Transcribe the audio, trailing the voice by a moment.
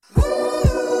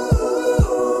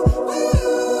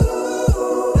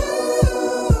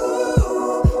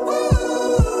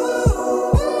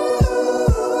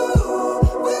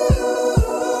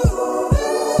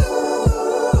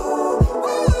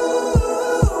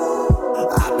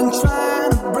Control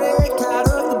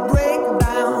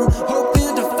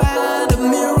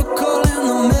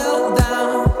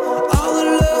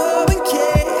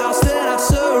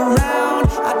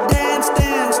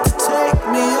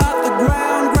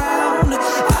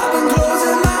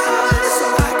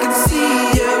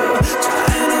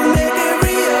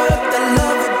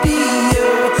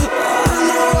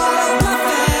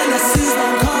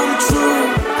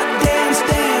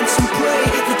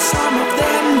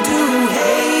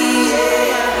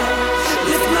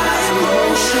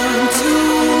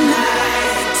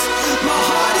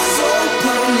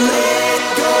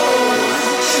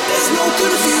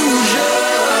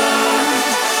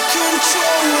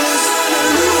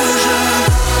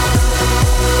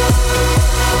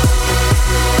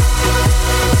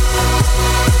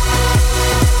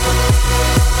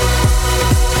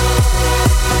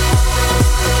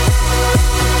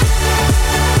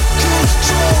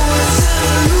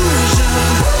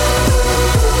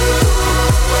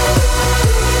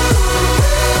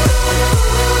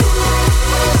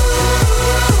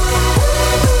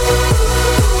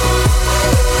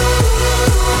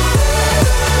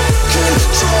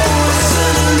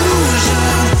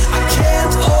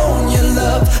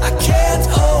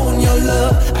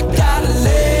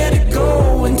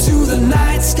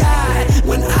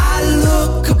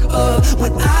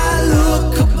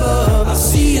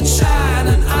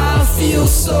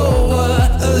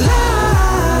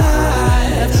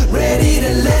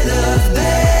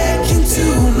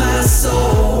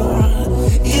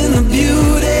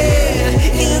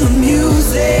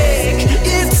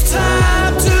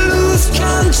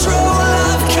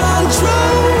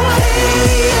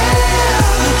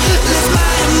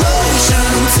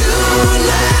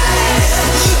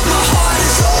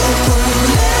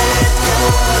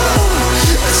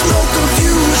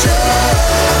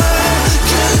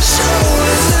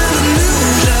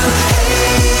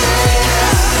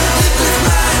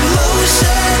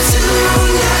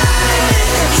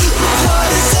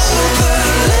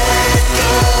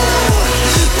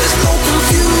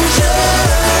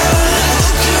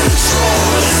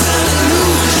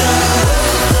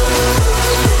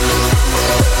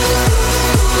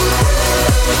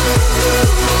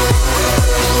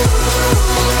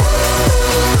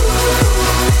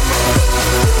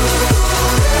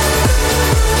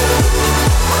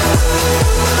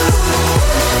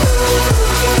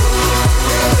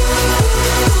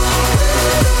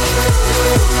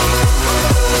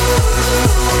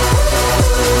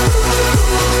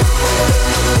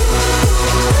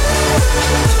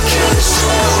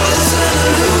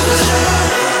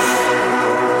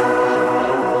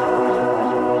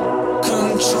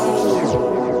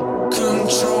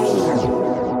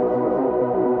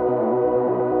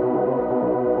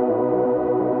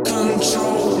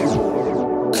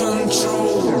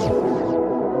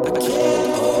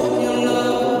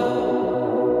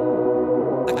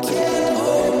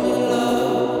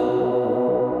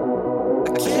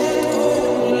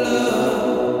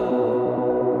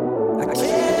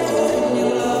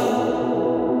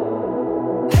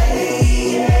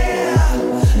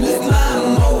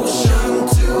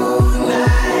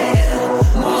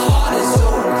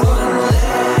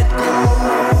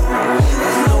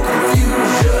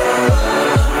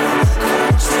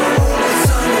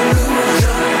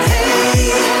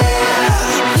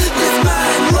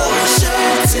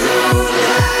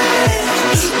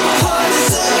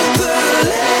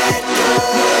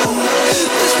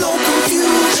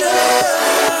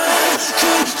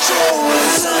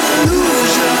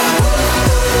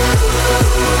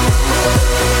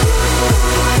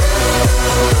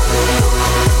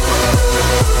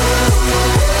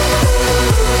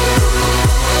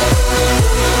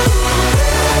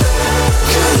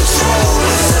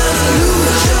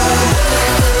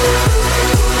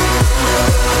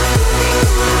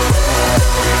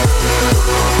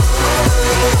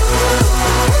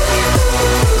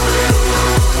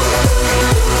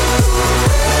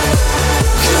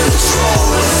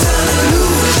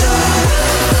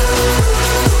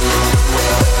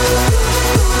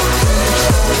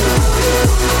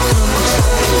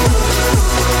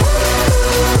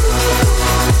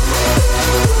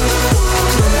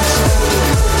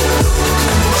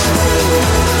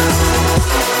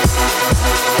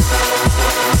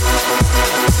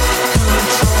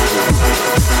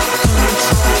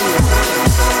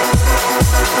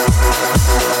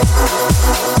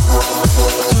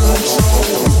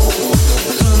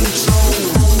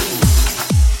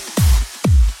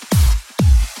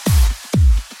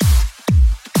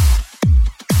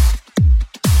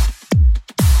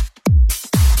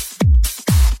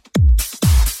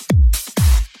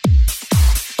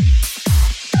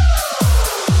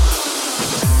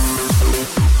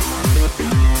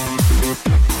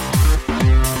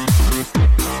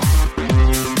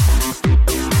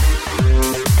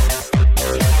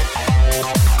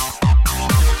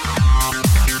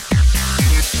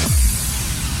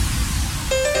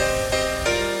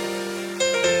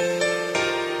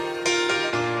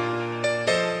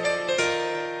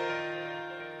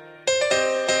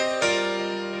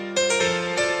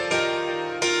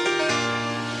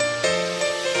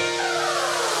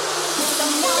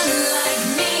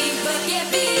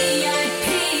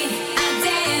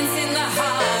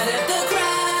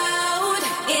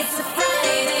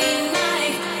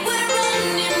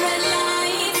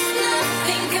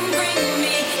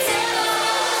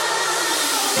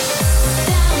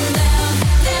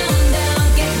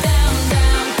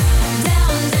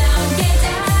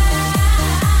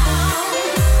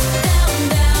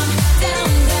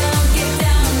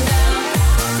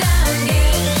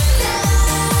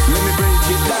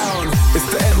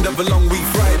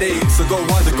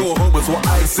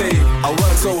say. I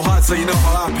work so hard so you know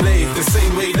how I play. The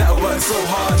same way that I work so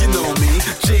hard, you know me.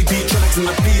 JB tracks in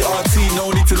the PRT,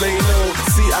 no need to lay low.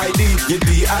 CID, your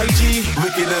DIG,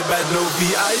 wicked and bad, no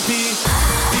VIP.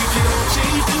 DJ don't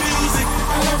change the music.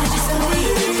 I love it just the way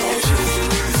it is.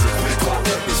 We can't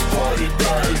let this party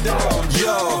die down.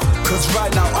 Yo, cause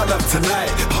right now I love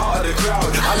tonight. Heart of the crowd,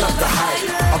 I love the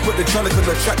hype. I put the tronic on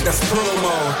the track, that's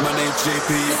promo. My name's JP,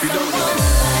 if you don't know.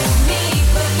 Like me,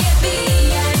 but get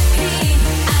VIP.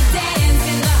 I dance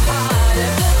in the heart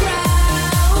of the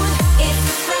crowd. It's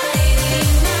Friday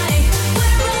night.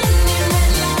 We're running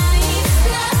red lights.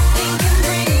 Nothing can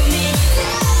bring me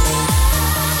down.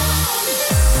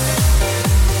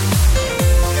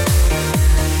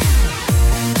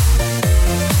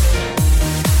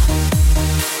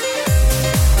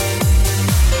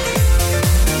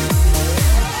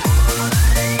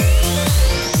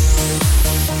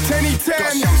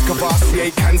 Kavasi,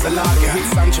 8 cans of lager. Hit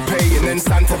San Tropez and then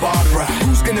Santa Barbara.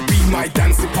 Who's gonna be my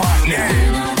dancing partner?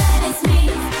 You know that it's me.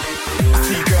 I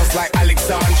see girls like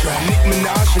Alexandra, Nick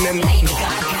Minaj and then Lady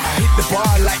Gaga. I hit the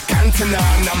bar like Cantona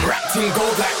and I'm wrapped in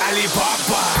gold like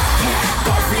Alibaba.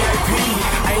 Got VIP,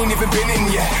 I ain't even been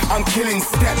in yet. I'm killing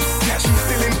steps, she's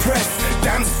still impressed.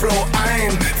 Dance floor,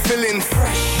 I'm feeling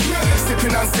fresh.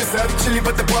 Sipping on scissor, chilly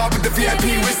but the bar with the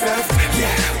VIP reserved.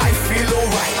 Yeah, I feel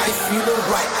alright, I feel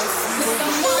alright, I feel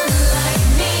alright. Someone like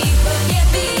me, but get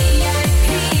VIP.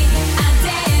 I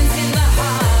dance in the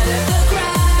heart of the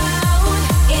crowd.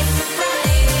 It's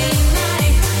Friday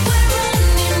night. We're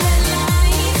running red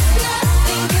lights.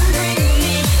 Nothing can bring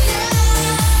me down.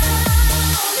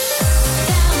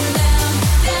 Down, down,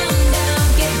 down, down,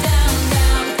 get down,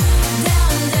 down,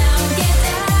 down, down, get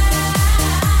down.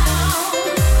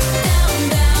 Down,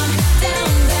 down,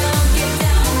 down, down, get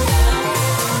down, down,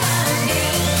 get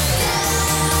down.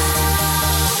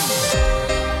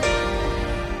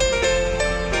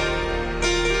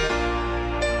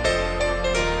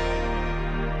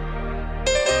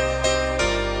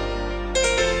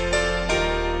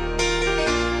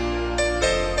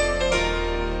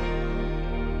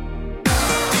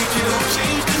 DJ don't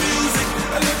change the music.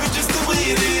 I love it just the way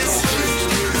it is.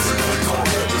 I can't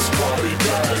let this party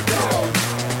die down.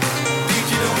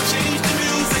 DJ don't change the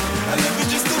music. I love it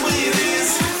just the way it is.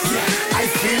 Yeah, I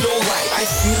feel alright, I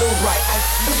feel alright, I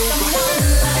feel alright. Someone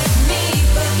like me,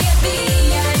 but get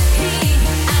VIP.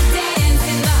 I dance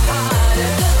in the heart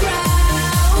of the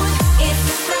crowd. It's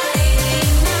Friday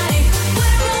night.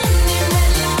 We're running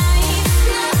red lights.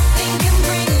 Nothing can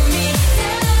bring me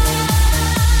down.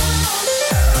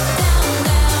 Down,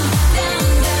 down, down,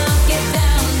 down, get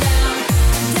down, down,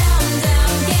 down, down,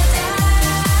 get down.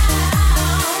 Down,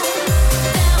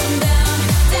 down,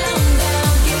 down, down,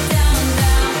 get down,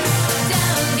 down,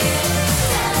 down, get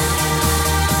down.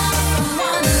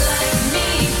 Someone like me,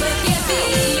 but get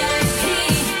VIP.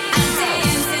 I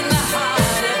dance in the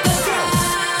heart of the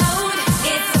crowd.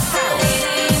 It's a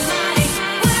Friday night.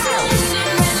 We're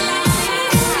running red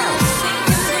lights. Nothing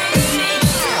can bring me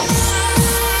down.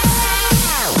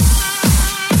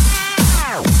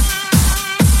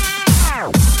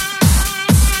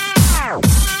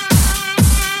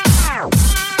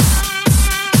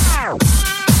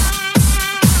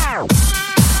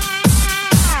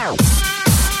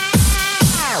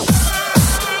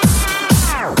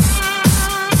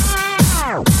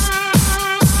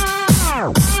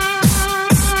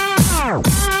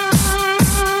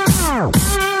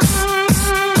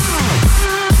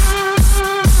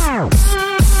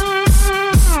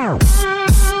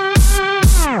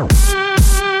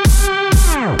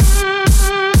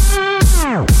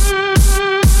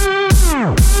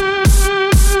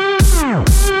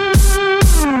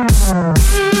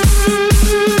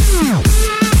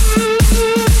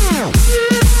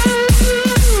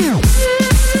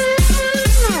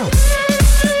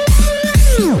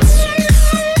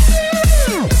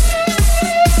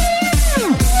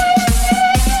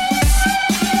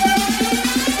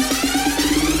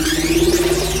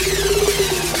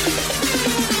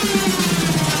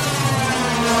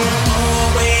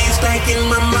 Always back in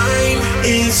my mind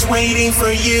is waiting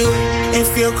for you.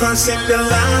 If you're crossing the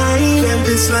line and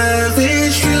this love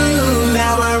is true,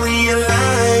 now I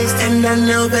realize and I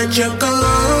know that you're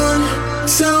gone,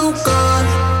 so gone.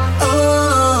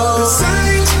 Oh, the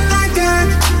signs I got,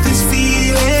 this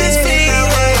feeling, now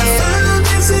that I found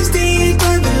this is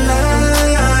deeper than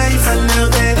life. I know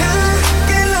that I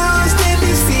get lost in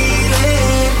this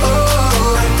feeling.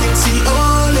 Oh, I can see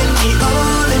all in me,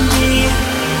 all in me.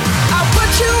 I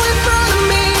put you in front of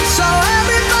me so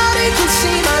everybody can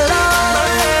see my love.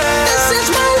 This is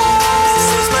my love. This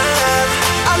is my love.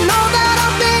 I know that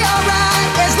I'll be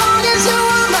alright as long as you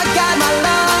are my guide, my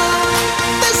love.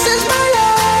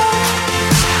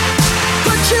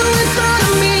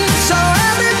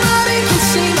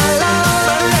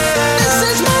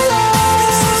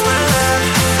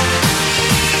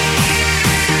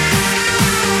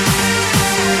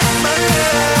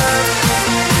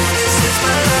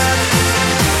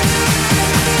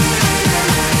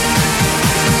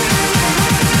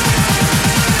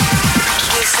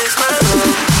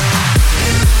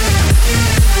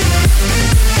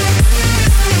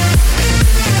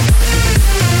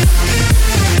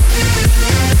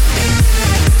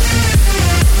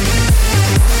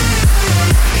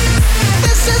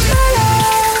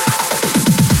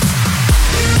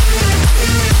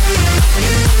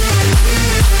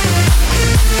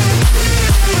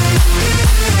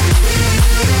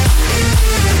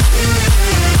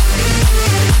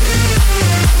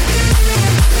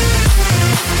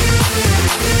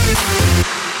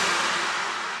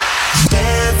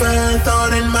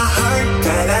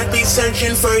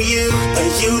 searching for you, a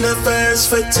universe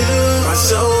for two. My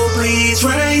soul bleeds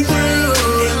right through,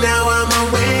 and now I'm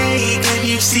awake, and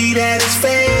you see that it's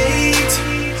fate.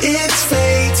 It's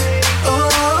fate.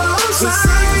 Oh,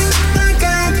 signs I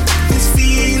got this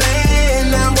feeling.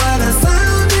 Now what I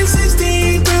found is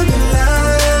deeper than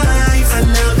life. I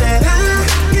know that I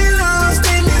get lost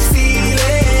in this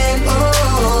feeling.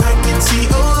 Oh, I can see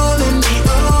all in me,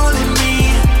 all in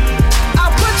me.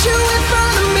 I'll put you in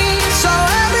front of me so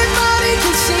everybody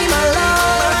can see my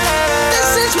love.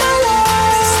 This is my love.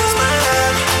 This is my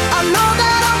love. I know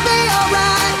that I'll be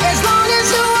alright as long as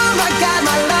you are my guide,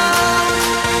 my love.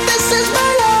 This is my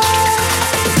love.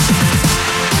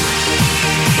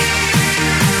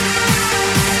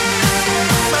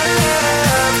 My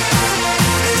love.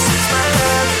 This is my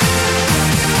love.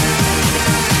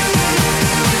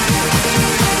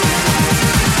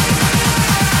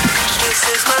 This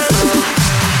is my love. This is my love.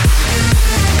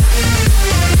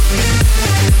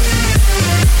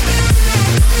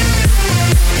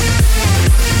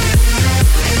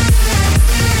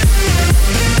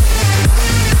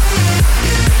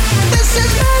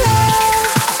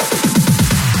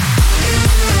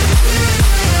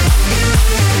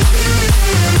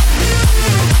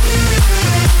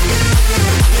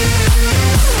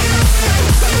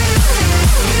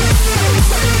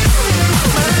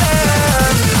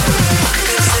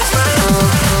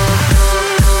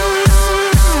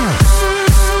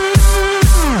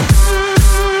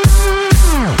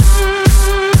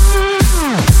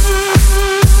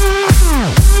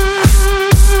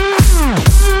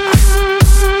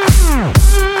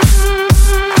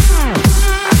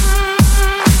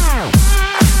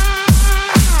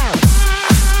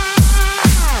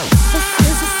 This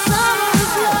is a summer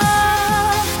of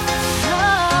love.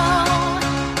 Oh,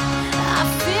 I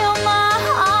feel my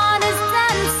heart is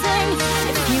dancing.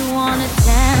 If you wanna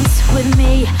dance with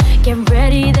me, get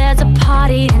ready, there's a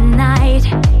party tonight.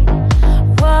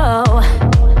 Whoa,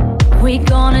 we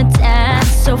gonna dance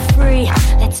so free.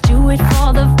 Let's do it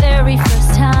for the very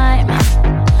first time.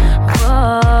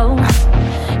 Whoa,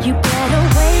 you better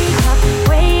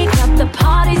wake up, the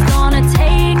party's gonna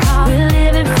take off. We're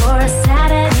living for a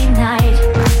Saturday night.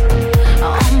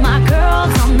 All my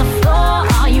girls on the floor,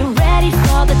 are you ready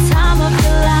for the time of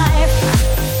your life?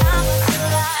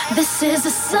 This is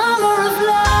the summer of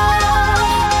love.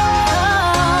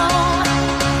 Oh,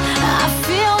 I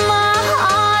feel my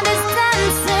heart is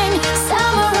dancing.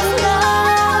 Summer of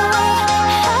love.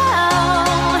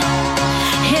 Oh,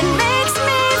 it makes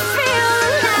me feel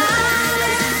alive.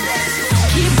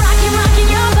 Keep rocking, rocking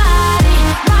your body.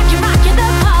 Rocking, rocking the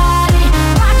party.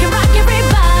 Rocking, rock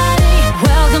everybody.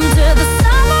 Welcome to the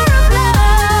summer of love.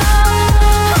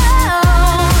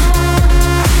 Oh,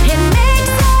 it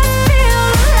makes us feel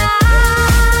alive.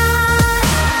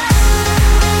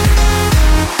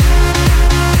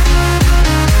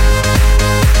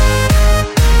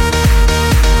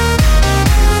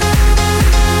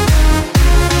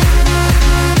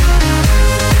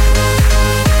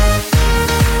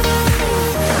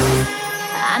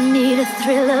 I need a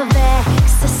thrill of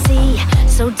ecstasy,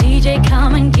 so DJ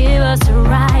come and give us a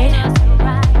ride.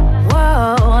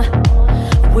 Whoa,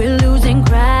 we're losing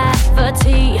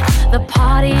gravity, the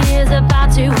party is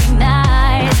about to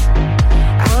ignite.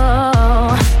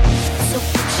 Whoa, so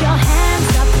put your hands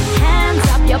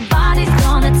up, your body's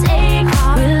gonna take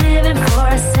off. We're living for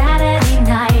a Saturday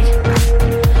night.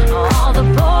 All the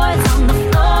boys on the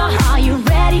floor, are you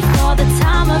ready for the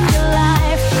time of your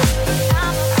life?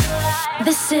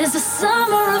 This is the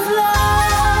summer of love.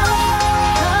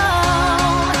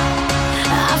 Oh,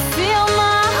 I feel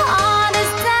my heart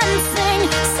is dancing.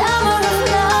 Summer of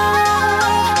love.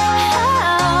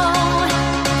 Oh,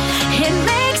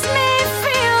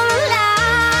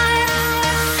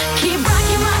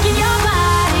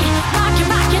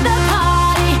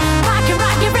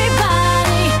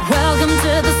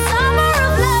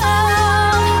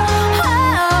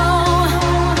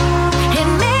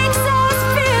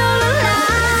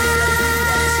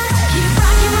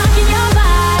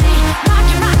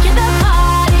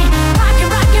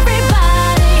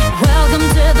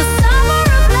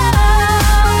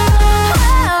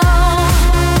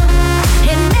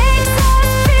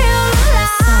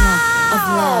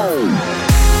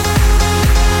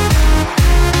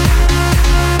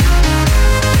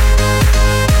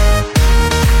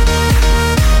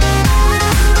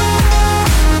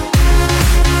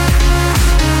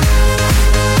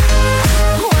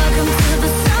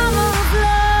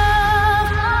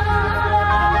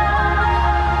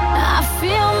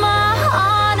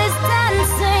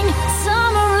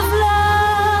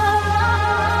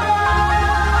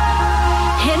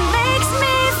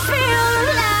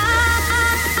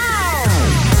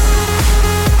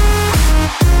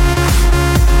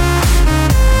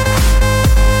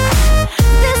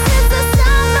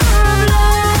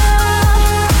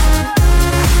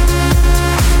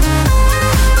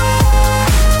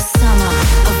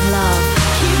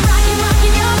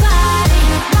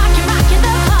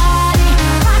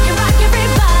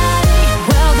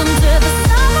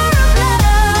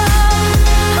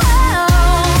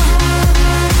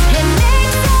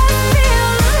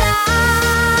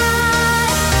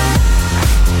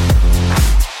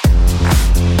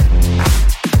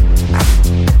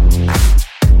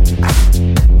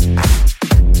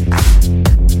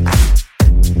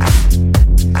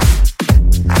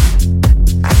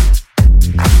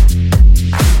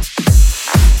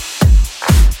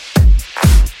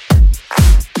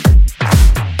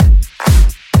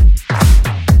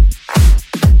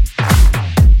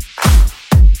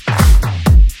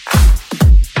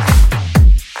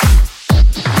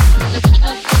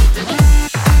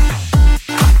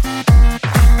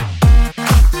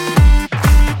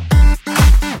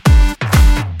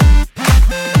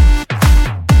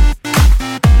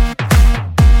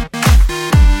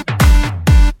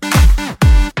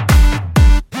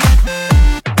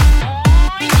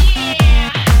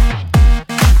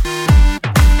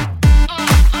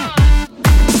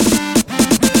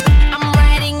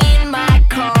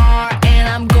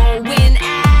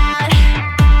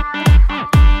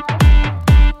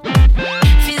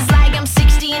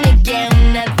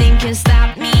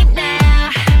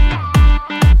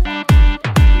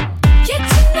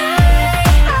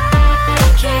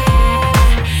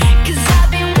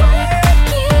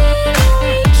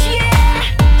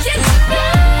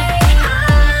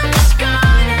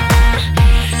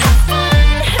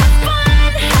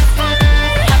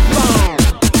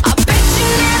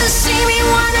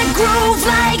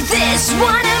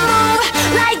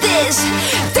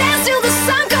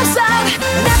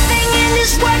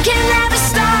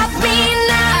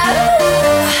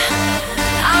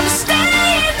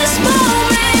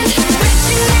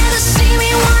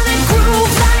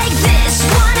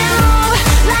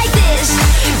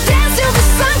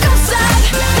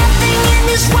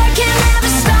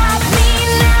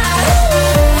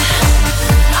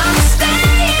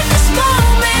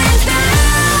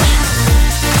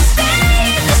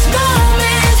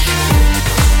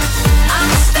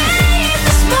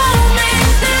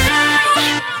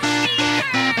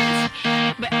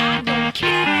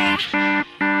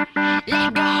 I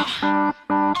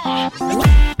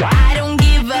don't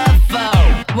give a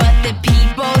fuck what the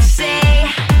people say.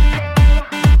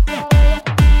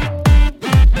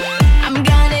 I'm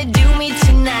gonna do me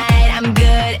tonight, I'm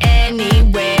good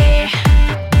anyway.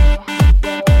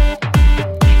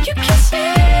 You can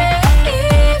say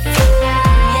if you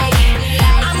like,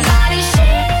 I'm gonna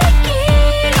shake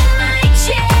it in my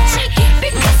chest,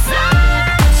 because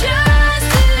I'm just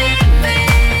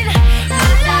living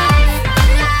my life, my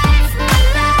life, my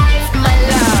life, my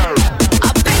love. I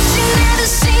bet you never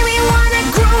see me wanna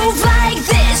groove like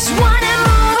this, wanna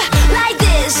move like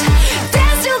this,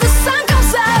 dance till the sun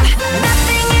comes up.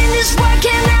 Nothing in this world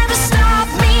can ever stop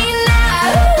me now.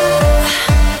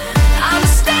 I'ma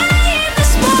stay in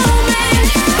this moment.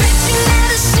 Bet you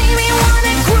never see me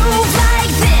wanna groove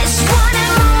like this, wanna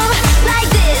move like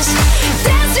this,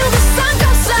 dance till the sun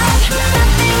comes up.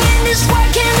 Nothing in this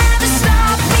world can ever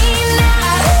stop me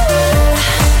now.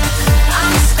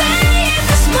 I'ma stay in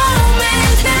this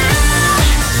moment now.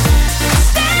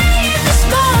 Stay in this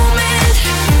moment.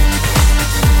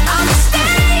 I'ma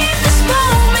stay in this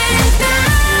moment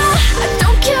now. I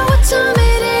don't care what time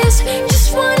it is, just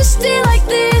wanna stay like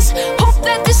this. Hope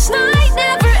that this night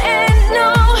never ends. No,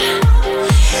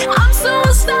 I'm so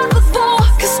unstoppable,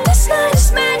 'cause this night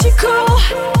is magical.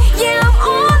 Yeah, I'm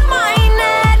on my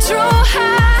natural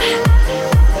high.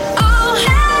 Oh,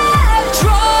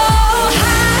 natural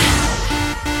high.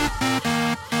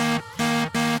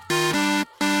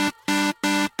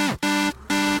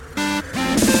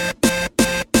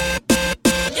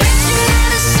 Bet you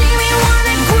never see me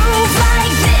wanna groove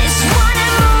like this, wanna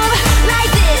move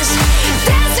like this,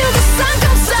 dance till the sun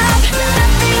comes up.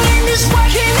 Nothing in this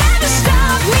world can ever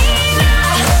stop me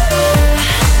now.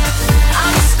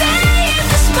 I'ma stay in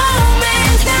this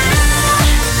moment now.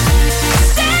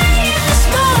 Stay in this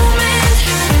moment.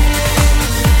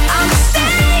 I'ma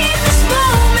stay in this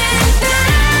moment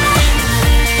now.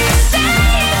 Stay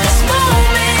in this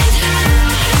moment.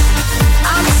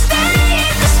 I'ma stay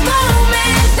in this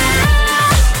moment now.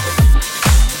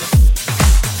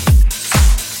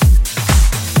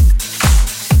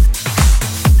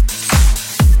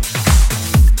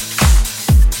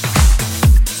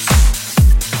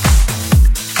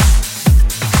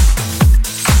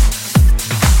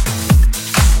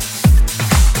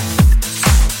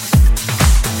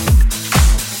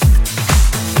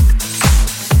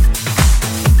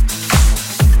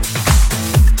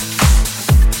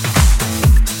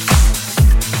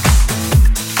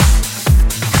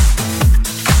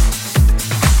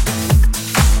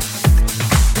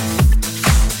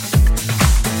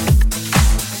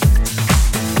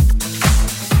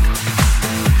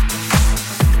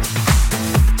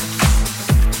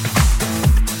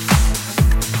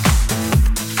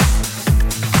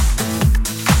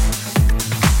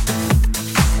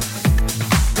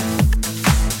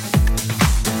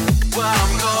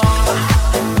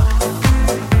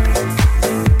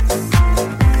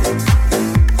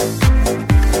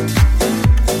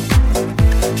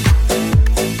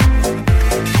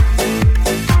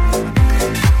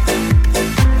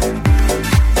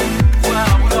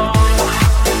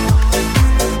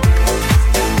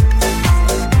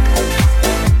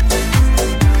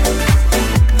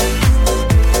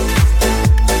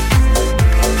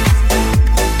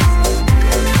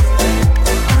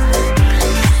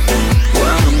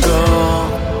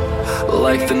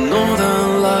 Like the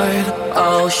northern light,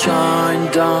 I'll shine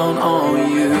down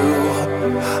on you.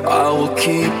 I will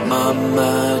keep my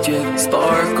magic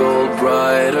sparkle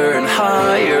brighter and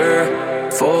higher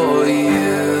for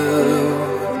you.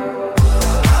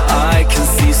 I can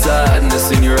see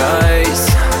sadness in your eyes.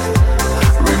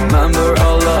 Remember,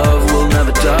 our love will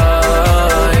never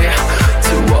die.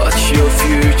 To watch your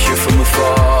future from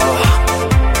afar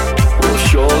will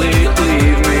surely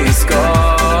leave me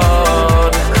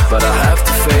scarred. But I have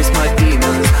to face my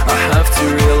demons, I have to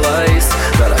realize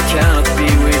that I cannot be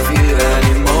with you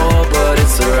anymore. But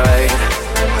it's alright,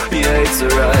 yeah it's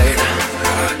alright,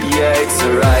 yeah it's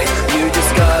alright. You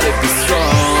just gotta be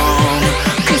strong,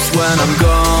 'cause when I'm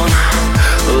gone,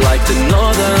 like the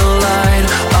northern light,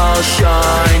 I'll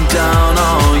shine down on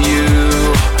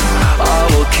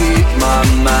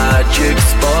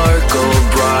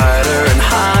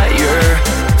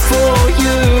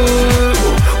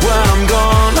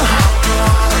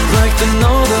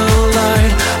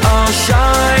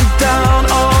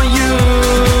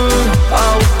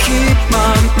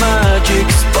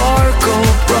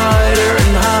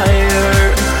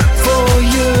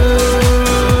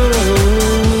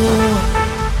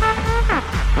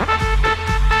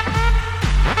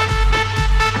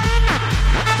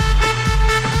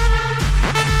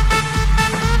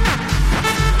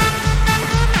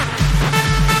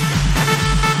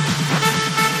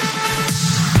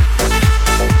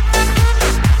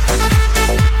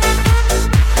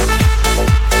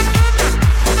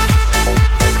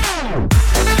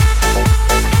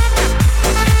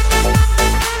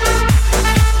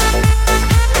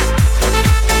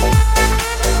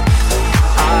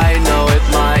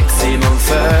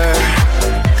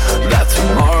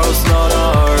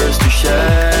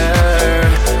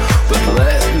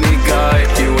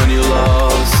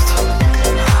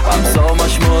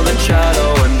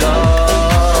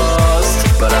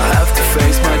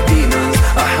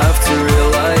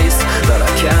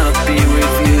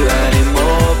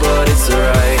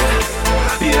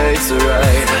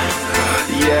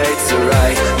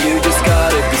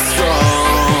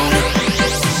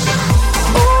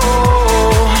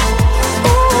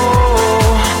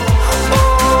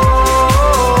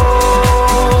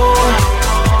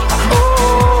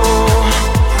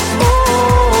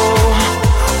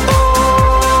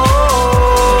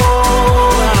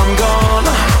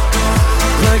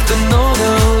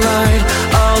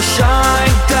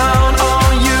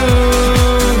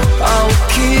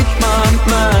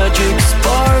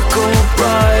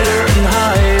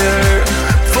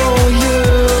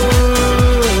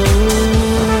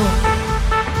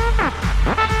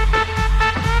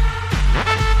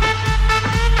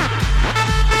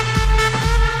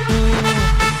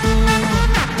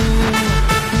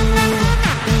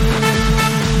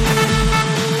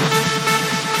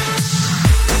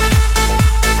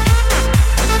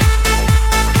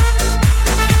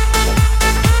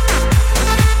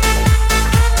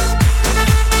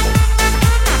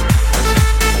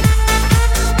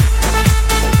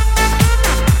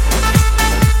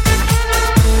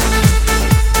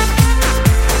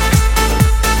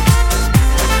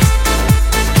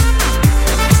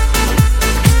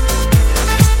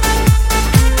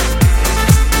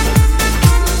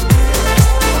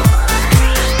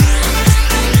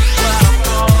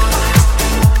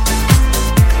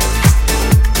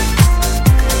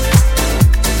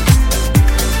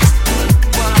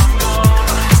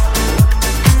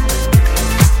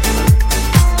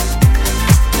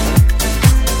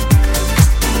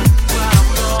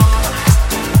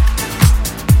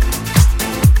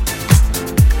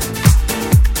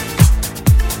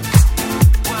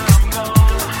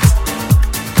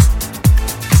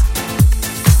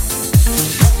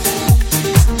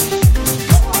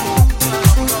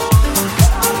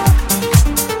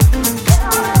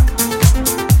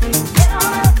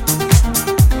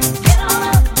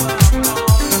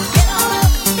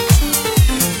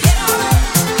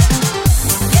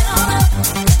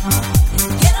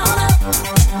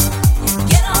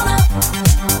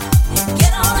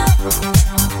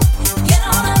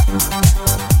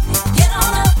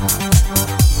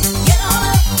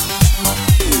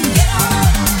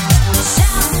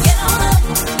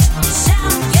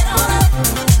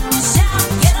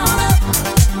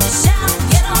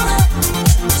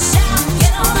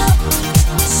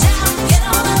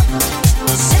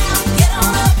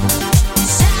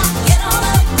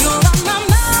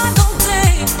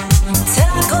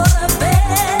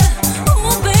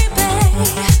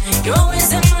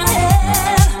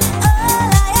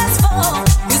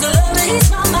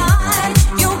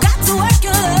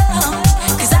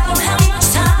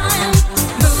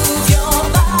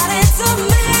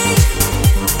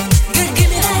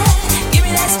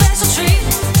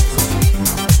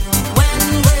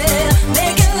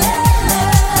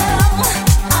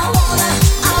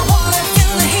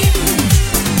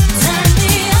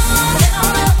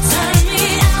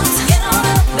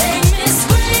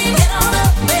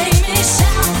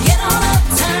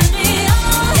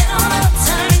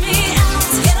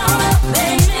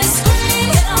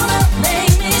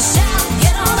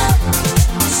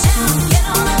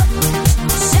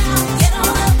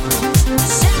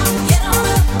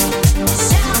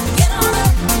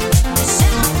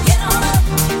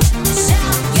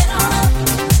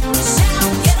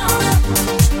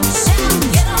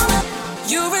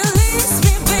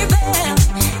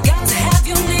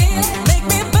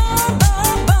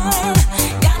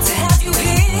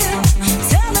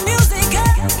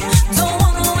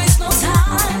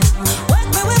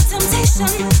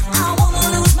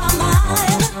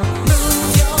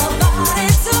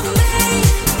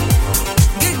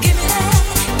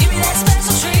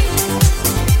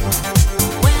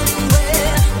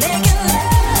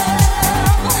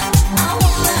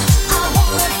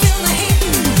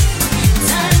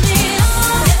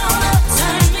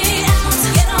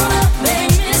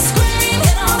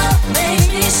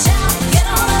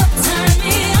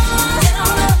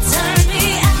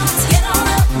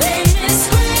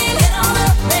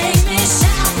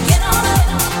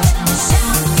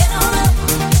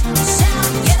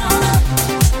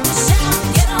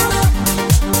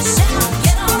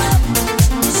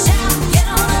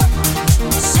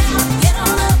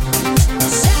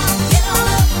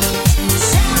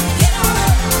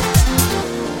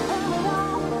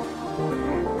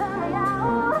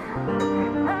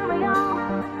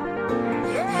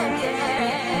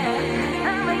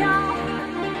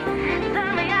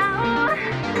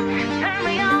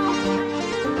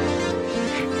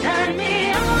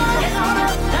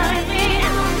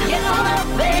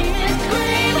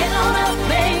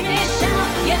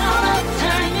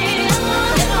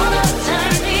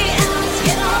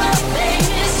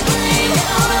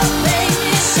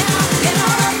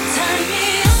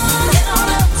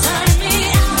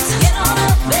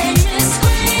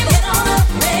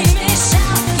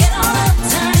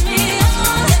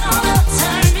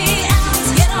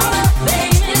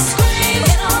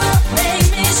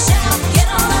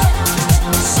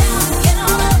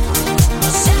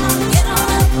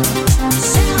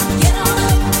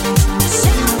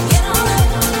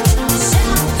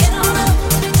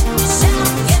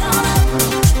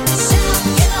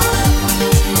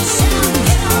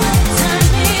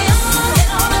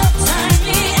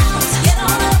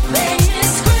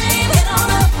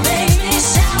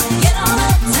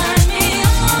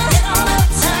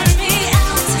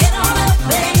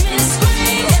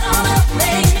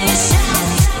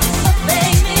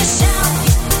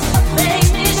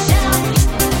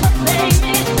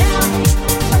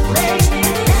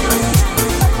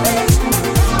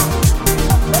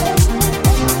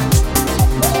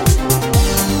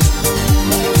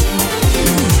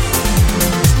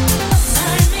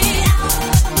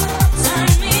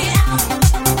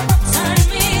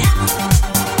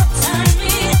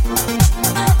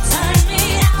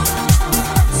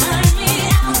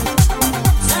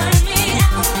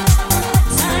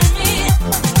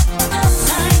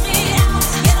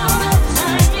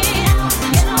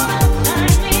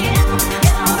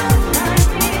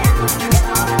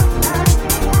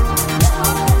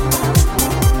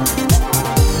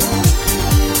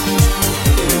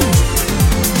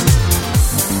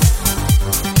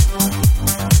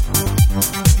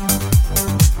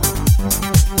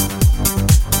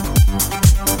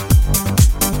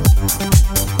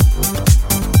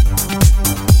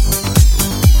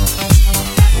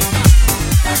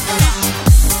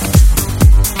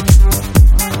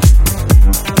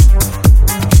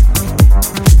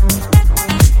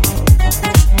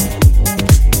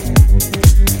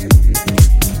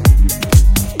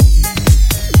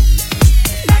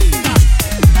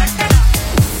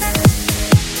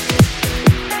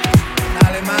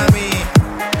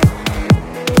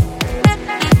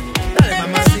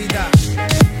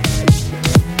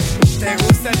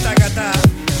tacatá.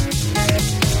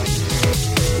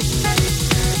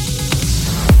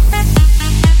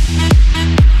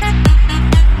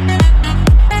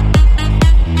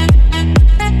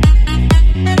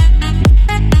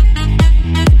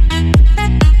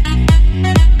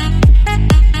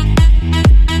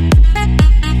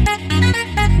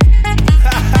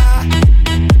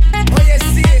 Oye,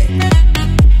 sí,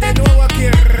 de nuevo aquí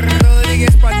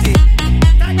Rodríguez pa' ti.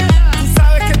 ¿Tú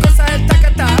sabes qué cosa es el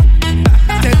tacatá?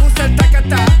 ¿Te gusta el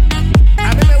tacatá?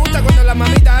 A mí me gusta cuando las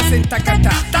mamitas hacen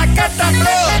tacatá. Tacatá,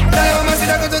 bro. Dale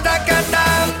mamacita con tu tacatá.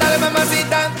 Dale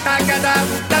mamacita, tacatá.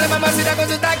 Dale mamacita con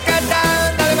tu tacatá.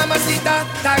 Dale mamacita,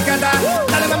 tacatá.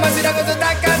 Dale mamacita con tu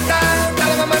tacatá.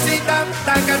 Dale mamacita,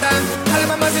 tacatá. Dale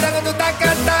mamacita con tu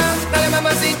tacatá. Dale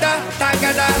mamacita,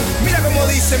 tacatá. Mira cómo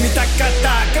dice mi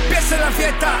tacatá. Que empiece la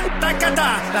fiesta,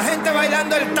 tacatá. La gente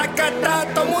bailando el tacatá.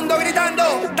 Todo el mundo gritando,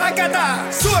 tacatá.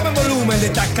 Súbeme el volumen de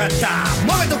tacatá.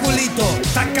 Mueve tu culito,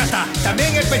 tacatá.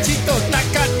 También el pechito,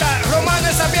 tacatá. Romano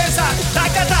esa pieza,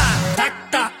 tacatá.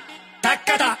 Tacatá,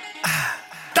 tacatá.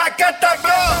 Tacatá,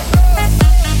 bro.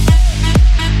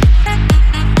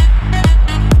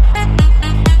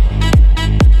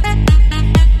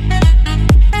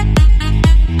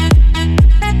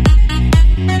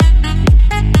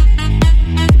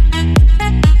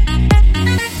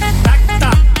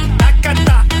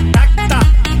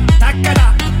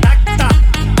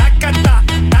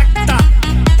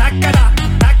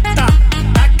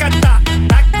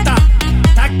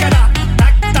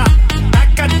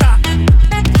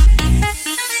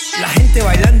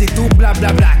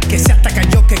 Bla bla, que se ataca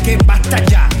yo, que basta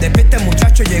ya. Despierta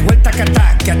muchacho, llegó el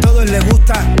tacatá, que a todos les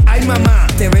gusta. Ay mamá,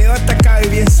 te veo atacado y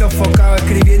bien sofocado,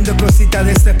 escribiendo cositas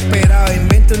desesperado.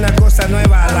 Inventa una cosa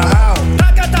nueva, alabao.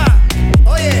 Tacatá,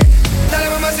 oye, dale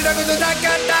mamacita con tu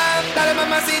tacatá. Dale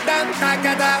mamacita,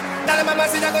 tacatá. Dale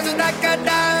mamacita con tu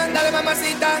tacatá. Dale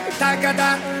mamacita,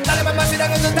 tacatá. Dale mamacita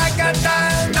con tu tacatá.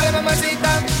 Dale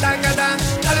mamacita, tacatá.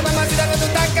 Dale mamacita con tu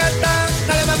tacatá.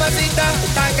 Dale mamacita,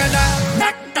 tacatá.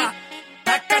 Tacatá.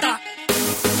 Tacatá.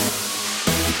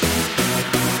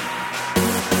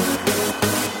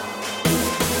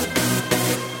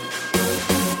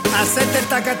 Hacete el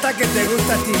tacatá que te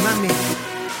gusta a ti, mami.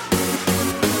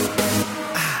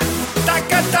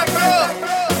 Tacatá, bro.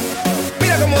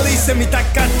 Mira cómo dice mi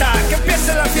tacatá. Que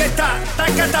empiece la fiesta,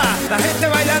 tacatá. La gente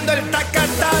bailando el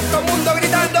tacatá. Todo el mundo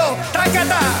gritando,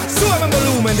 tacatá. Súbeme el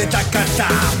volumen de tacatá.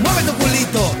 Mueve tu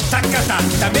culito, tacatá.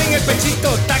 También el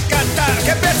pechito, tacatá.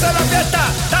 Que empiece la fiesta,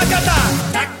 tacatá.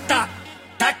 Tacatá,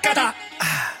 tacatá.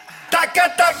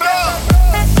 Tacatá,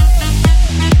 bro.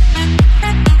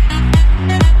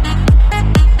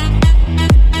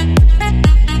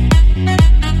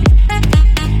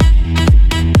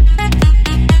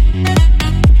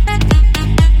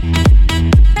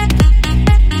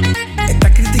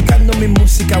 Mi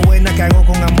música buena que hago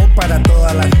con amor para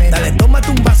todas las nenas. Dale, tómate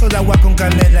un vaso de agua con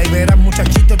canela y verás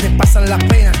muchachitos te pasan las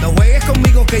penas. No juegues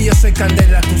conmigo que yo soy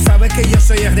candela. Tú sabes que yo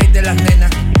soy el rey de las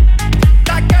nenas.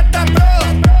 Tacatá, bro.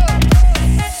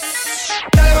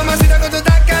 Dale mamacita con tu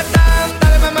tacatá.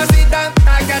 Dale mamacita,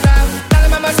 tacatá. Dale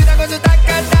mamacita con tu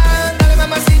tacatá. Dale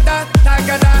mamacita,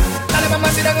 tacatá. Dale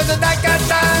mamacita con tu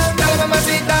tacatá. Dale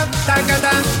mamacita,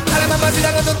 tacatá. Dale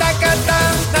mamacita con tu tacatá.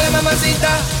 Dale mamacita,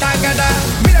 tacatá.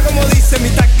 Mira cómo dice mi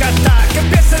tacatá. Que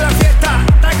empiece la fiesta,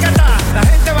 tacatá. La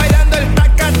gente bailando el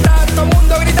tacatá. Todo el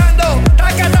mundo gritando,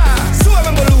 tacatá. Súbeme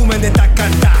el volumen de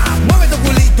tacatá. Mueve tu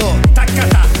culito,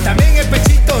 tacatá. También el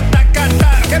pechito,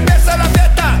 tacatá. Que empiece la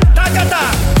fiesta, tacatá.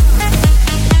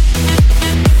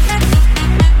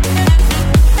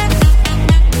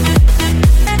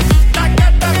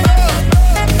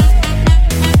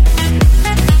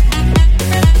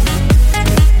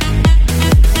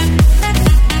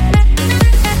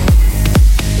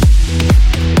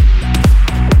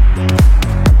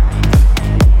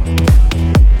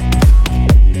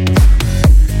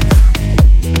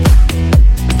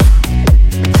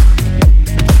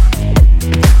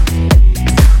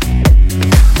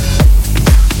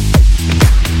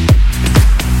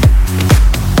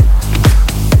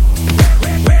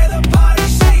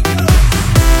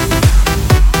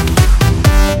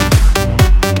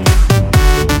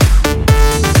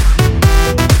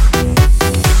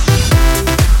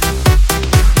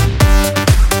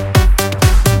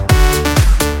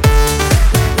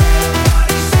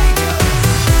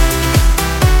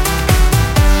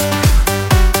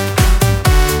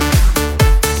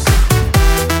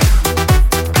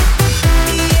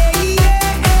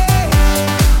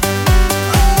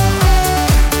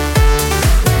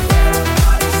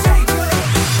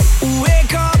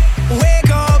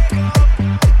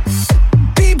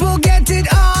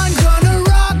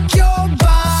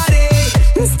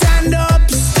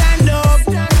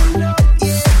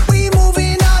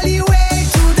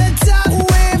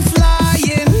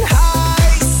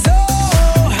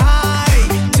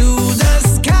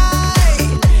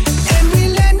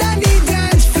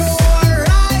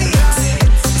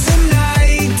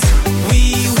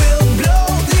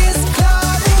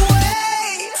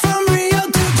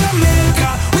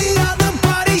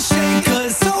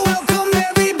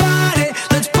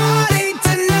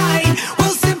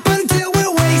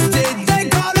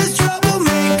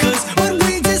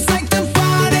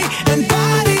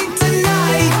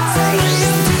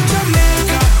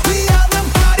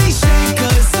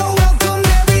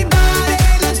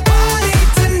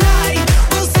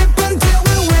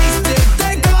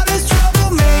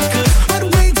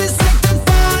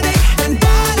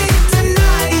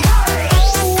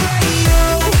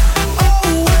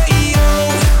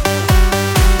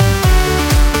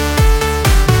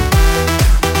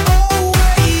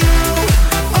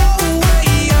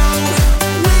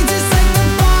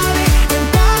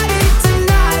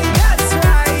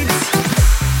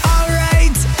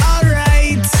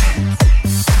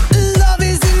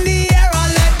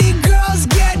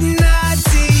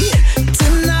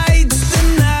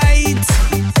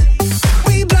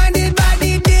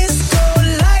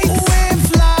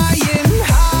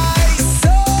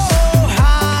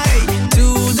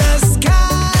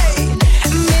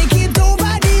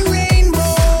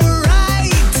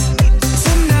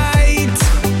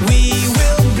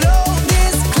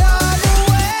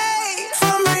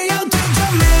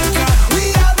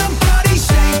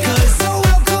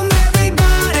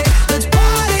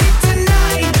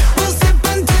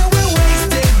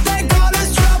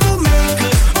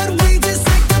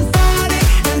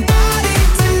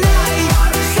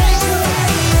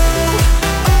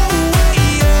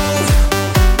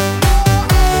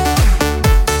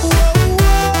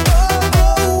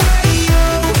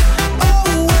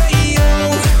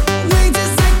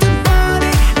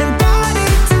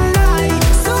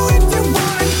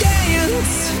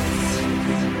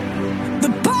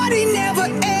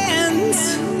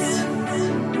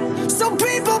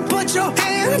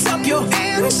 hands up, your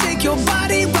hands, shake your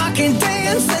body, rock and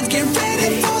dance. Let's get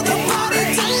ready for the party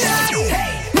tonight.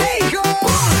 Hey, go.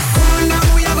 Come on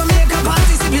now, we are gonna make a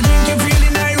party. Sip your drink, you're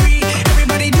feeling irate.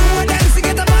 Everybody do a dance to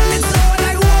get the ball. It's so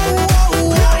like whoa,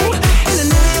 whoa, whoa. And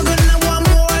then you're gonna want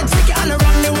more. Take you all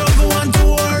around the world, go on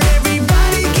tour.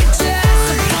 Everybody get your ass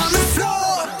up on the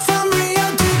floor. From Rio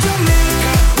to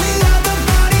Jamaica, we are the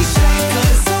party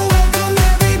shakers. So welcome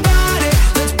everybody,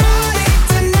 let's party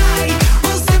tonight.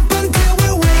 We'll sip until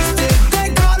we're wasted. They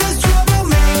call us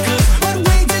troublemakers, but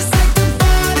we just like to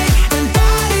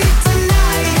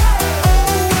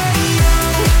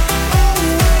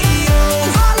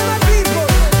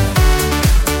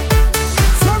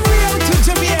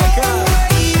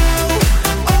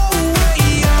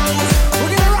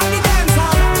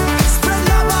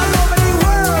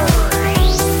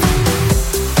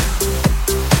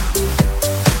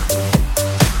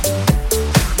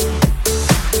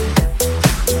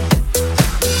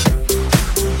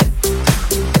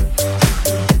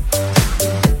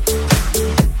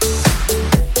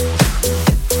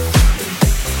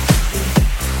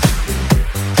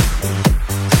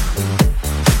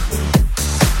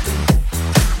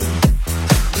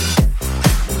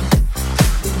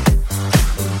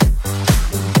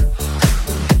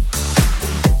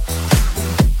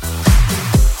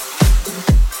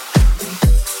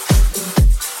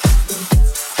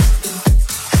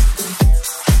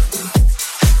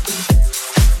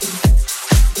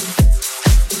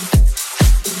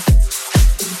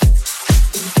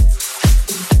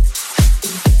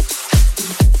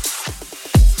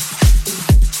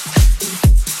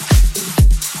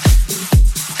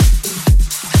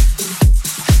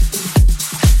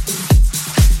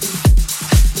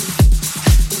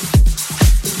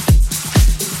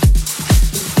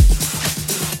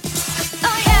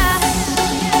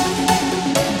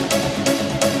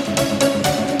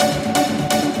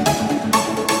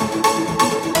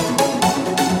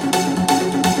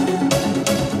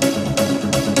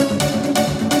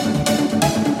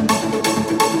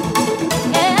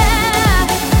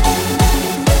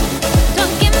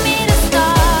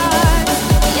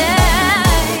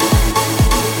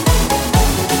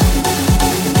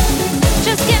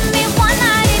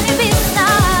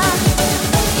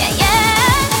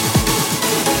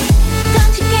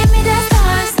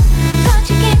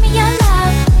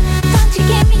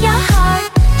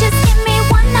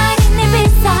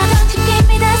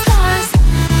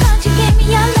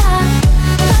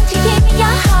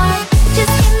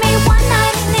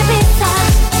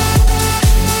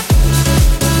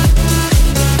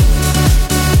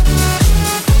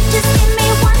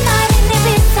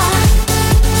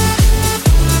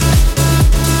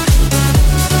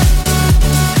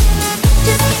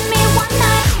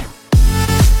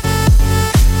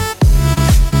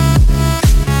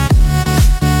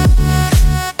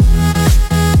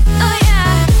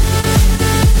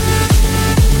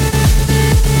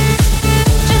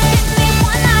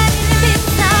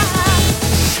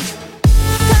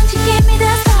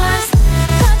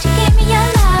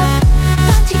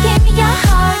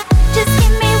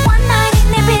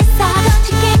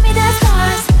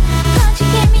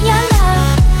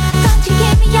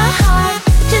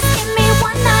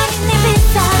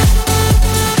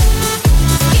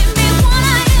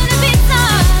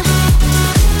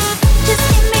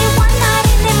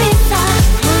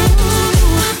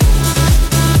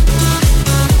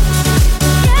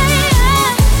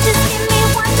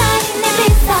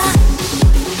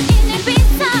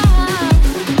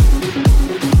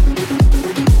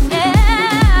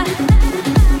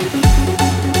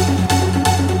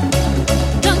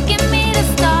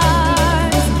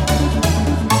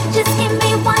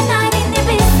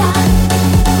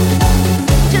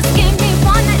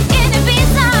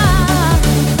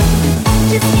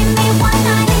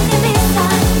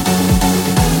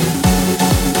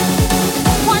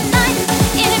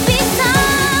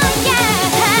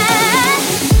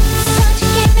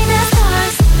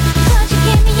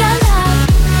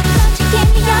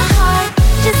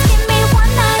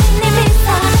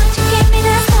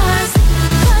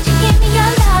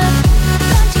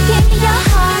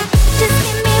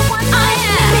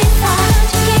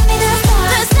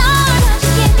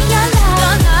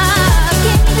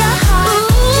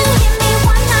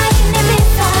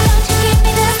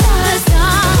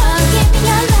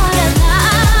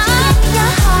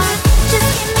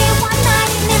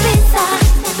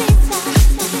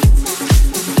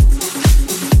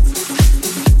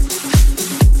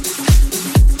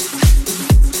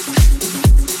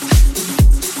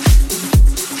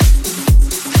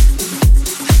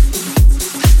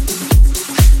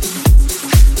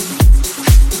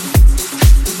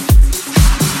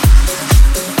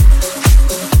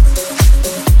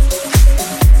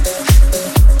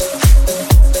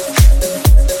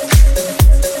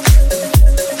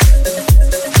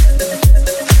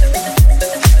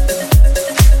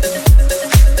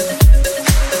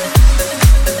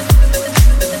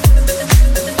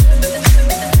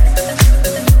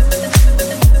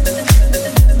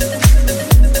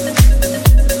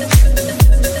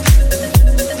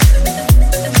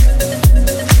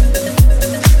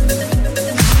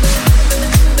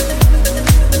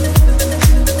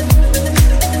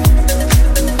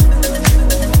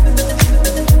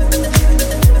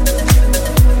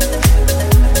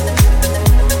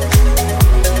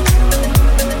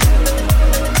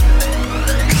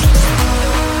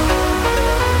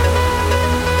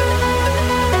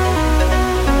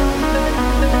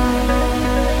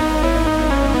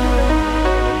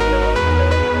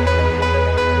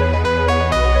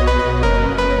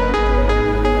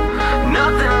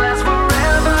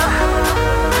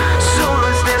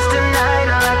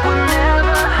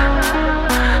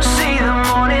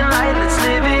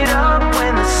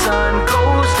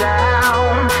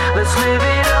live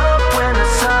it up when the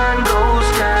sun goes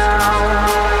down.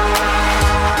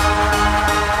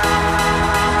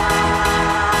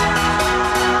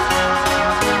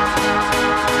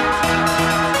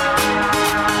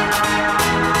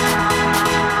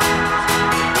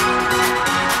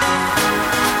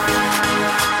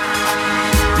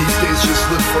 These days just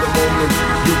live for the moment.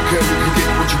 You can get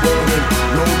what you want.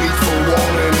 No need for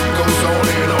warning. It goes on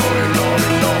and on and on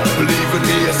and on. Believe in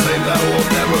me, I say that I will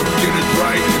never get it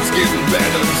right. It's getting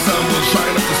better.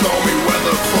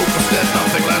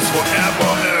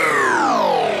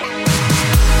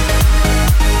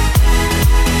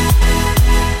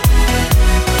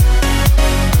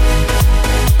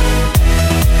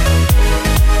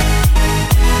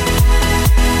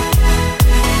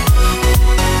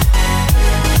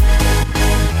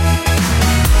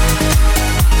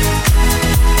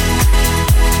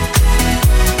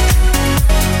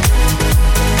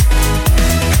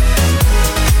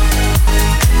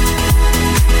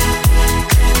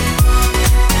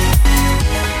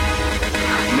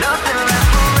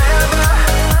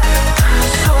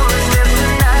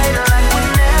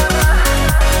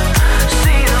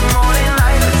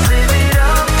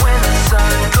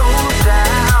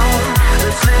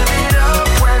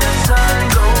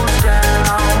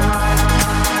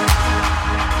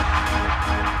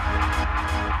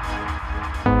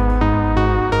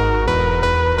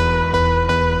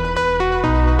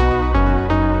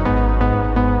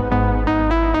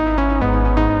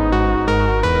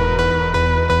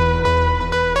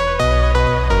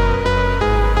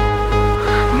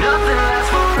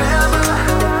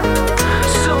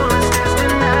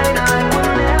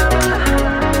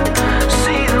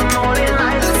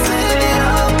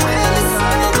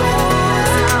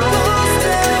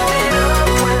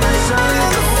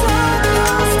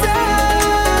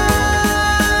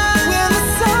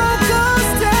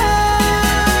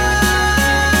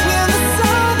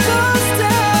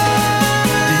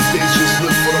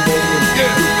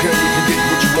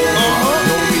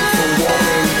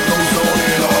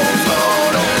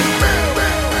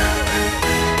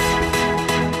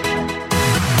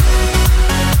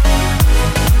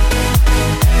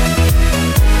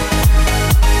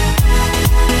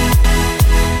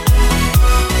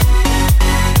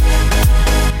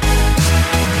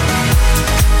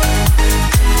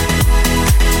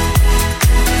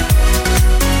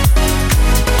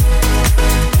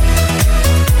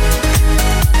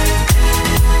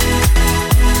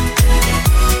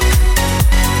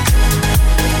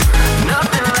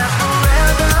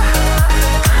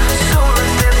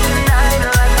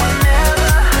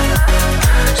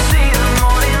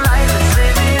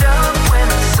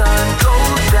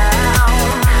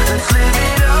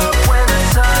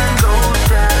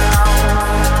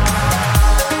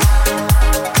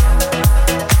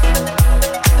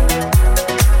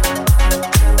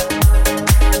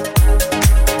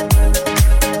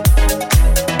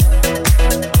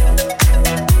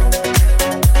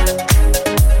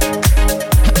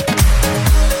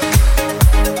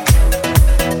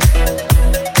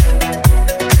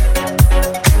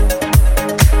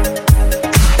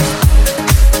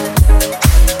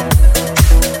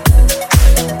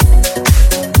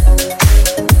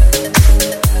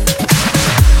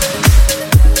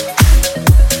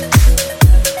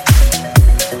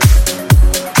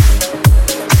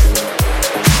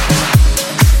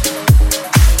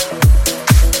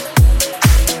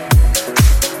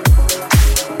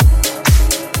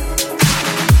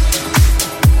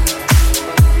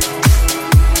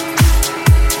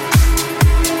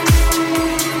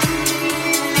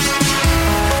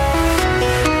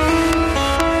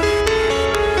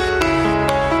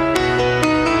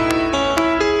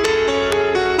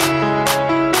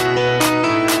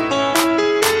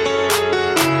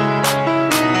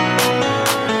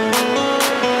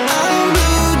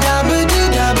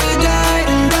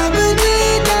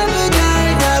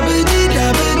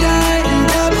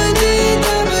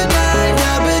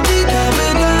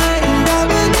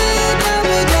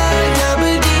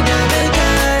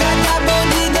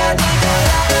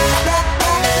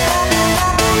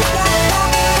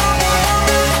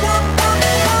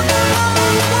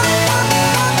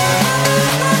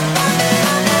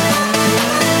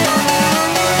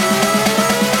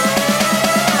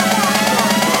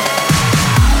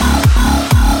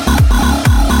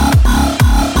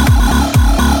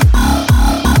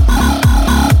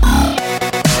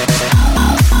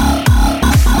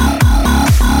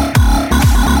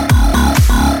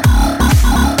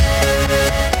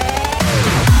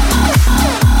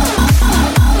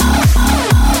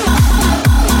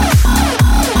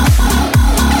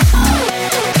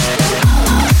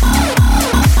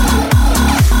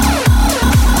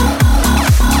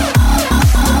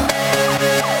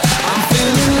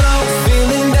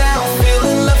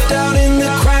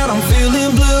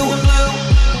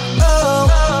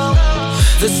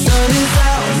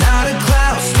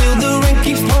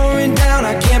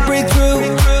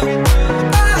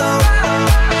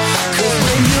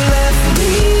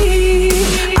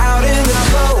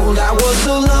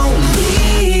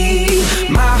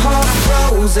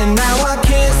 and now I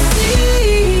can't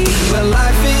see. But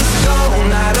life is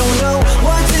gone, I don't know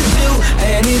what to do,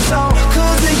 and it's all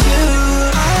 'cause of you.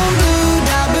 I'm blue,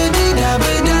 da-ba-dee,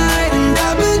 da-ba-die,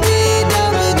 da-ba-dee,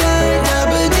 da-ba-die,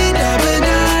 da-ba-dee,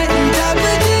 da-ba-die,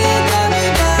 da-ba-dee,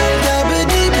 da-ba-die,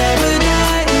 da-ba-dee, da-ba-die, da-ba-dee,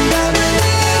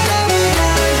 da-ba-die,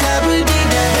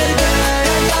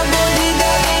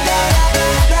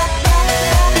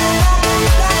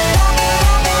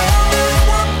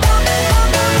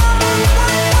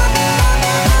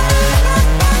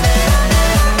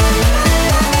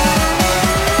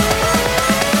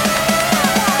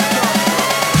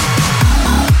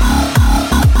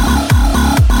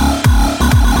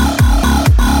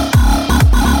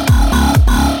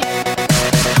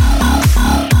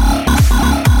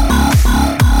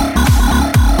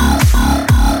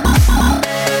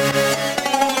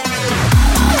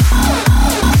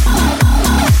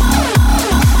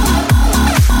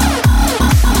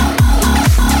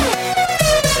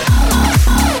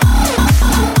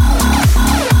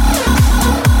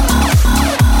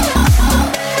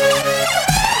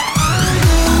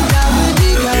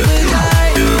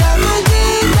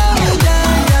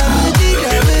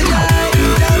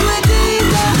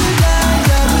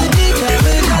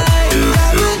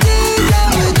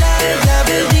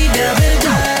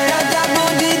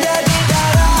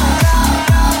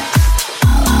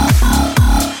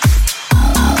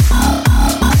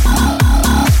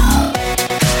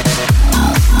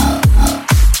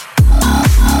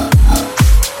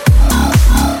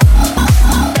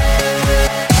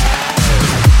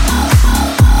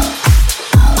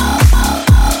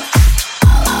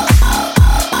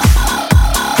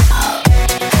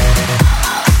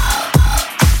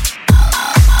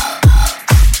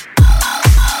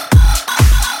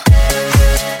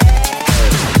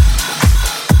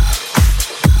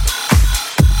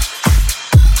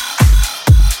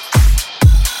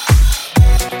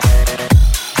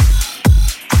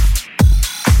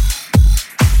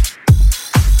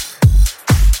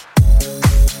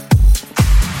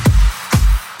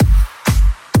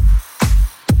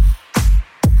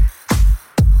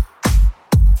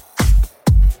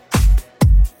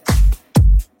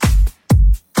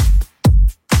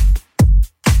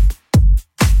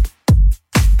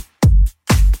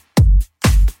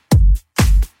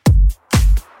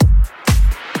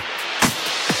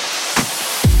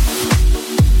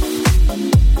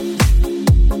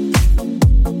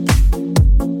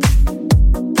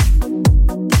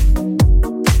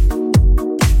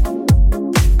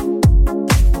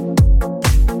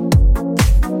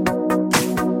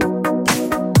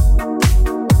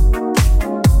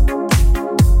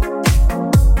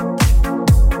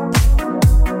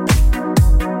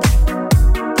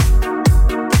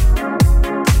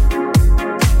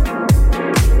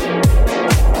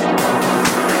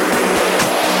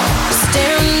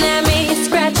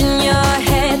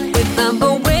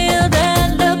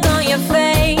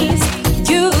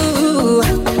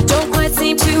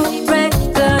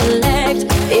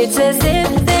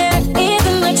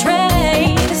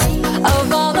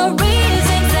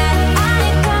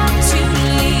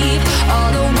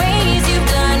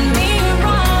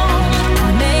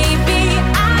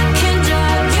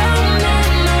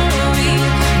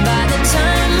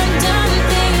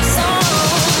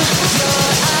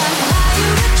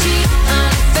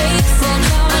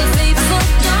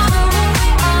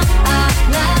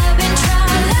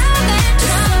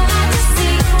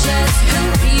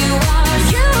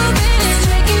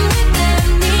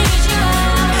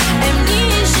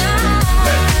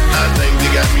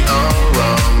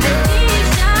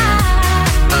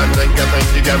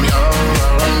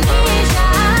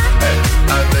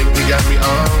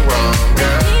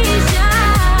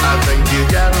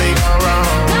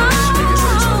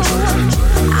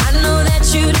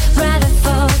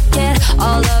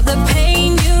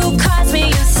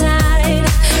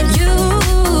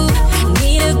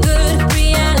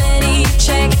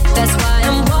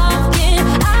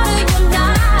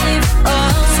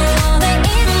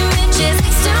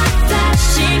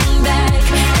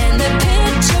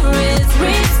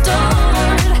 Restore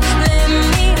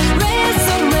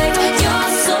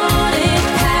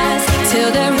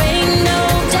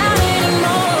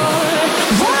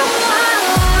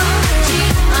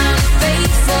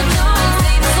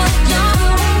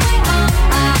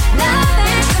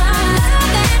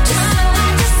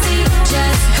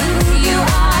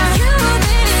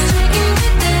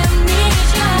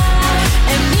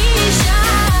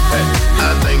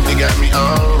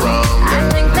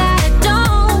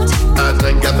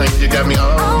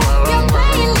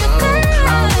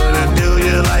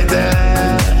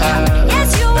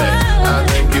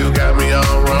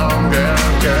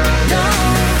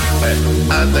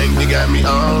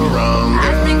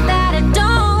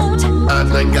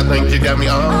think you got me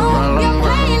all wrong. You're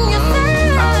playing your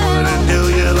thing. I wouldn't do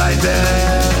you like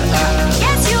that.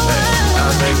 Yes, you will.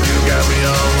 I think you got me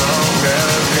all wrong,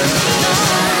 girl.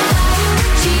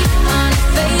 Cheat on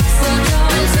fake, so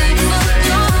don't take so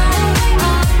long.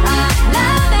 Our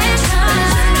love is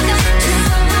hard. It's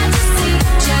so hard to see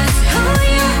just who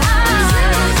you are.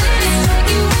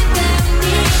 You with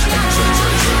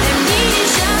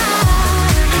amnesia.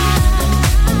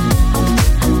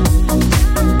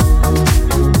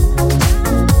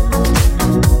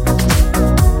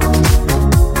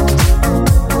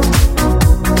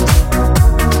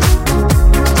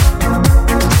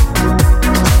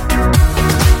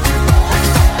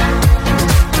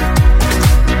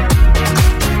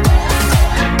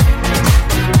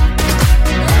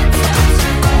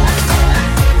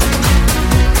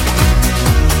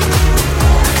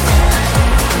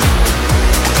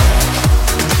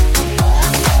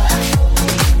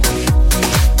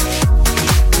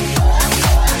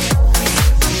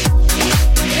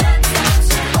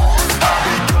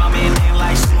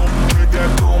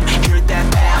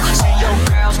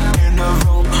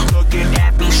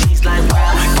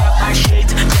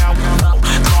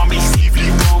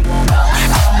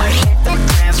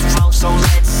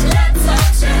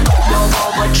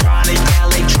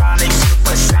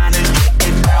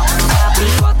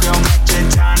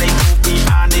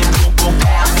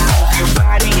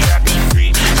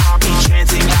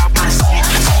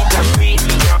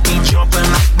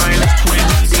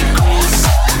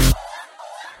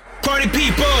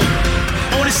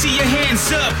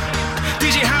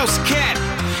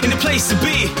 place to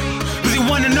be with the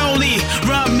one and only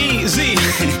Rami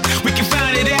Z.